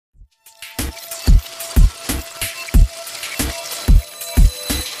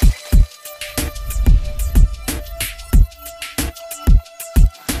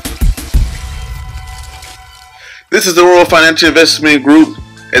This is the Royal Financial Investment Group.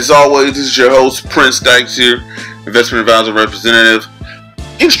 As always, this is your host, Prince Dykes here, Investment Advisor Representative.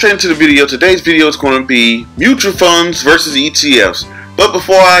 Getting straight into the video, today's video is going to be mutual funds versus ETFs. But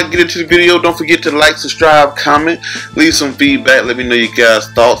before I get into the video, don't forget to like, subscribe, comment, leave some feedback, let me know you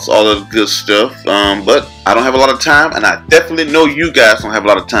guys' thoughts, all of the good stuff. But I don't have a lot of time, and I definitely know you guys don't have a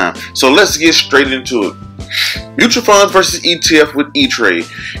lot of time. So let's get straight into it. Mutual funds versus ETF with Etrade.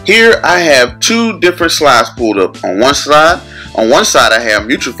 Here I have two different slides pulled up. On one side I have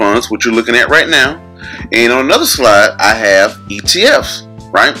mutual funds, which you're looking at right now, and on another slide I have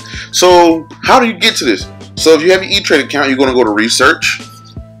ETFs, right? So how do you get to this? So if you have an Etrade account, you're going to go to research,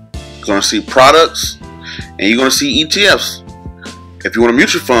 you're going to see products, and you're going to see ETFs. If you want a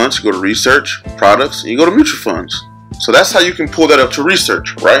mutual funds, you go to research, products, and you go to mutual funds. So that's how you can pull that up to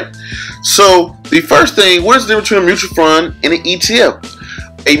research, right? So the first thing, what is the difference between a mutual fund and an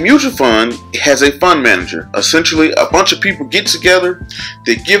ETF? A mutual fund has a fund manager. Essentially, a bunch of people get together,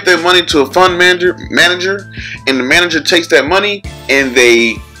 they give their money to a fund manager, and the manager takes that money and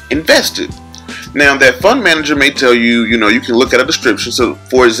they invest it. Now, that fund manager may tell you, you can look at a description. So,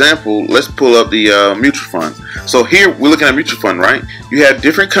 for example, let's pull up the mutual fund. So here, we're looking at mutual fund, right? You have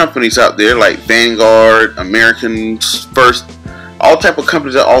different companies out there like Vanguard, American First, all type of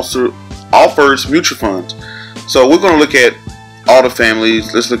companies that also offers mutual funds. So we're going to look at all the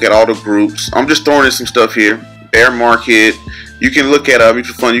families. Let's look at all the groups. I'm just throwing in some stuff here. Bear market. You can look at a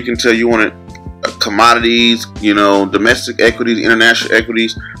mutual fund. You can tell you want it commodities, domestic equities, international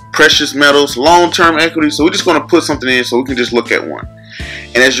equities, precious metals, long-term equities. So we're just going to put something in so we can just look at one.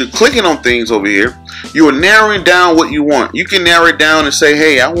 And as you're clicking on things over here, you are narrowing down what you want. You can narrow it down and say,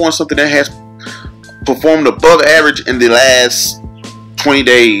 hey, I want something that has performed above average in the last 20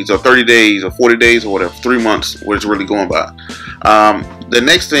 days or 30 days or 40 days or whatever, 3 months, what it's really going by. The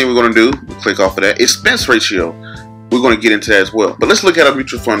next thing we're going to do, we'll click off of that, expense ratio. We're going to get into that as well. But let's look at a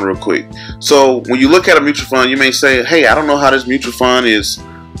mutual fund real quick. So when you look at a mutual fund, you may say, hey, I don't know how this mutual fund is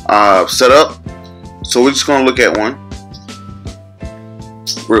set up. So we're just going to look at one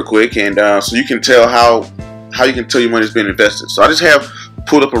real quick, and so you can tell how you can tell your money is being invested. So I just have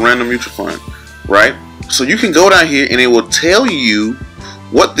pulled up a random mutual fund, right? So you can go down here and it will tell you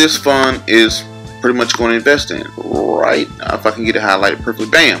what this fund is pretty much going to invest in, right? If I can get it highlighted perfectly,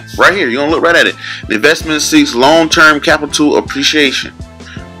 bam, right here. You're gonna look right at it. The investment seeks long-term capital appreciation,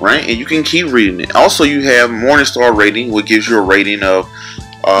 right? And you can keep reading it. Also, you have Morningstar rating, which gives you a rating of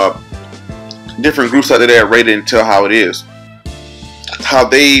different groups out there that are rated and tell how it is, how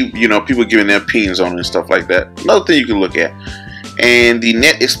they, people giving their opinions on it and stuff like that. Another thing you can look at, and the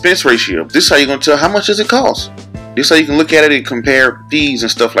net expense ratio. This is how you're gonna tell how much does it cost. This is how you can look at it and compare fees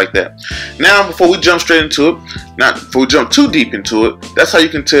and stuff like that. Now, before we jump straight into it, before we jump too deep into it, that's how you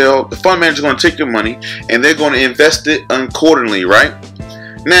can tell the fund manager is going to take your money and they're going to invest it accordingly, right?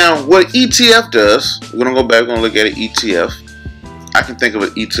 Now, what ETF does, we're going to go back, we're going to look at an ETF. I can think of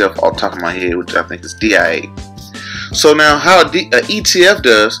an ETF off the top of my head, which I think is DIA. So now, how an ETF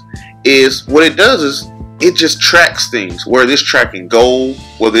does is, what it does is, it just tracks things, whether it's tracking gold,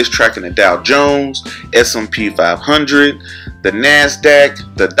 whether it's tracking the Dow Jones, S&P 500, the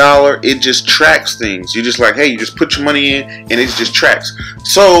NASDAQ, the dollar. It just tracks things. You just like, hey, you just put your money in and it just tracks.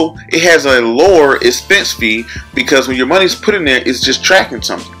 So it has a lower expense fee because when your money's put in there, it's just tracking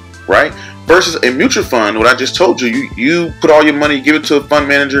something, right? Versus a mutual fund, what I just told you, you put all your money, give it to a fund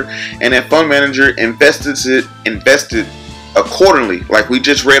manager, and that fund manager invested accordingly, like we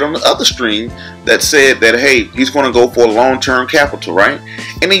just read on the other stream that said that, hey, he's going to go for long-term capital, right?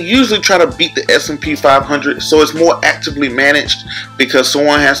 And they usually try to beat the S&P 500, so it's more actively managed because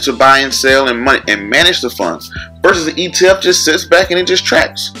someone has to buy and sell and manage the funds. Versus the ETF just sits back and it just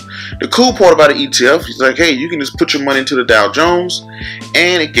tracks. The cool part about an ETF is like, hey, you can just put your money into the Dow Jones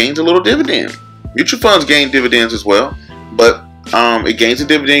and it gains a little dividend. Mutual funds gain dividends as well, but it gains a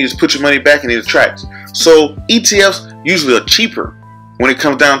dividend. You just put your money back and it tracks. So ETFs usually are cheaper when it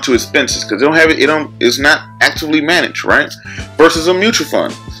comes down to expenses because they don't have it. It's not actively managed, right? Versus a mutual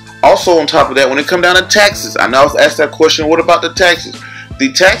fund. Also, on top of that, when it comes down to taxes, I know I was asked that question. What about the taxes?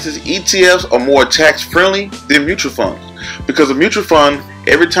 The taxes, ETFs are more tax friendly than mutual funds because a mutual fund,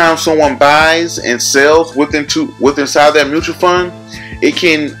 every time someone buys and sells inside that mutual fund, it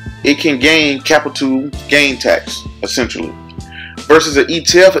can gain capital gain tax essentially. Versus an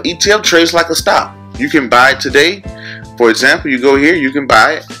ETF trades like a stock. You can buy it today. For example, you go here, you can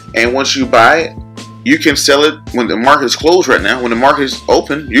buy it, and once you buy it, you can sell it when the market is closed right now. When the market is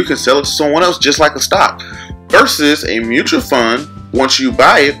open, you can sell it to someone else just like a stock. Versus a mutual fund, once you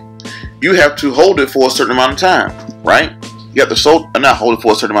buy it, you have to hold it for a certain amount of time, right? You have to not hold it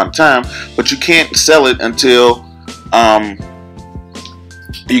for a certain amount of time, but you can't sell it until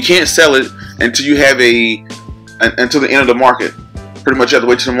You can't sell it until you have until the end of the market. Pretty much you have to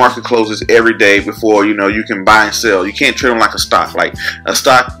wait till the market closes every day before you can buy and sell. You can't trade them like a stock. Like a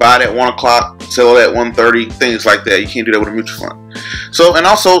stock, buy it at 1 o'clock, sell it at 1:30, things like that. You can't do that with a mutual fund. So, and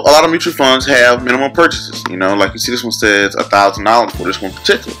also a lot of mutual funds have minimum purchases. Like you see, this one says $1,000 for this one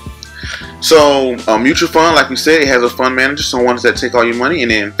particular. So a mutual fund, like we said, it has a fund manager, some ones that take all your money and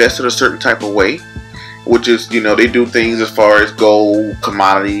they invest it a certain type of way, which is they do things as far as gold,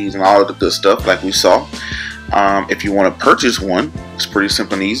 commodities, and all of the good stuff like we saw. If you want to purchase one, it's pretty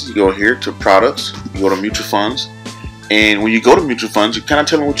simple and easy. You go here to products, you go to mutual funds, and when you go to mutual funds, you kind of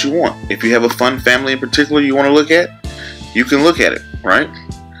tell them what you want. If you have a fund family in particular you want to look at, you can look at it, right?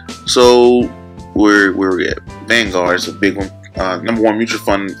 So where we at? Vanguard is a big one, #1 mutual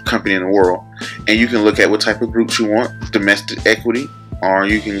fund company in the world, and you can look at what type of groups you want, domestic equity, or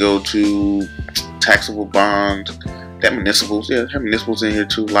you can go to taxable bonds, that municipals, yeah, have municipals in here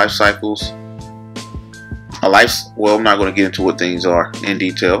too, life cycles. Well, I'm not going to get into what things are in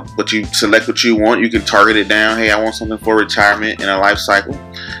detail, but you select what you want. You can target it down. Hey, I want something for retirement and a life cycle.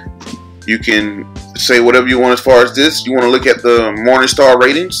 You can say whatever you want as far as this. You want to look at the Morningstar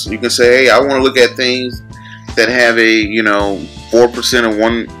ratings. You can say, hey, I want to look at things that have a 4%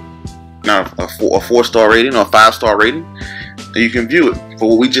 or a 4-star rating or a 5-star rating. And you can view it. But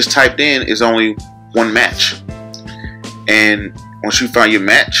what we just typed in is only one match. And once you find your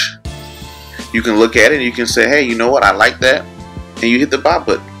match, you can look at it and you can say, hey, you know what, I like that, and you hit the buy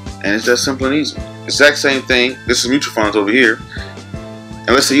button, and it's that simple and easy. Exact same thing. This is mutual funds over here,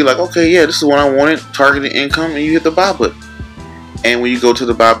 and let's say you're like, okay, yeah, this is what I wanted, targeted income, and you hit the buy button. And when you go to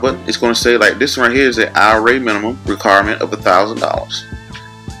the buy button, it's going to say like this one right here is an IRA minimum requirement of $1,000.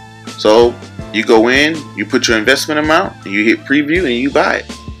 So you go in, you put your investment amount, and you hit preview, and you buy it.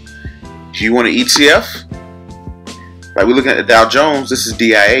 If you want an ETF, like we're looking at the Dow Jones, this is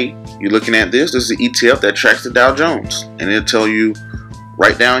DIA. You're looking at this is an ETF that tracks the Dow Jones, and it'll tell you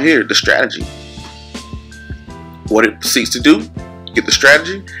right down here the strategy, what it seeks to do, get the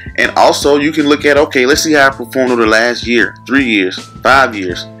strategy, and also you can look at, okay, let's see how I performed over the last year, 3 years, 5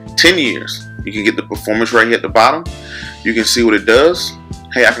 years, 10 years. You can get the performance right here at the bottom. You can see what it does.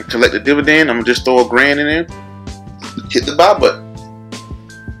 Hey, I can collect the dividend. I'm gonna just throw $1,000 in there. Hit the buy button.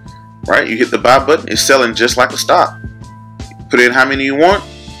 Right? You hit the buy button. It's selling just like a stock. Put in how many you want.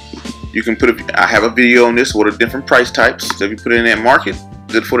 You can I have a video on this with the different price types. So if you put it in that market,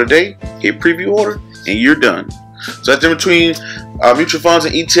 good for the day, hit preview order, and you're done. So that's in between mutual funds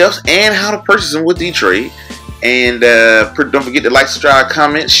and ETFs and how to purchase them with Etrade. And don't forget to like, subscribe,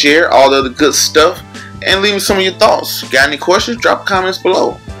 comment, share, all the other good stuff, and leave me some of your thoughts. Got any questions? Drop comments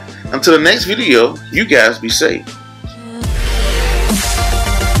below. Until the next video, you guys be safe.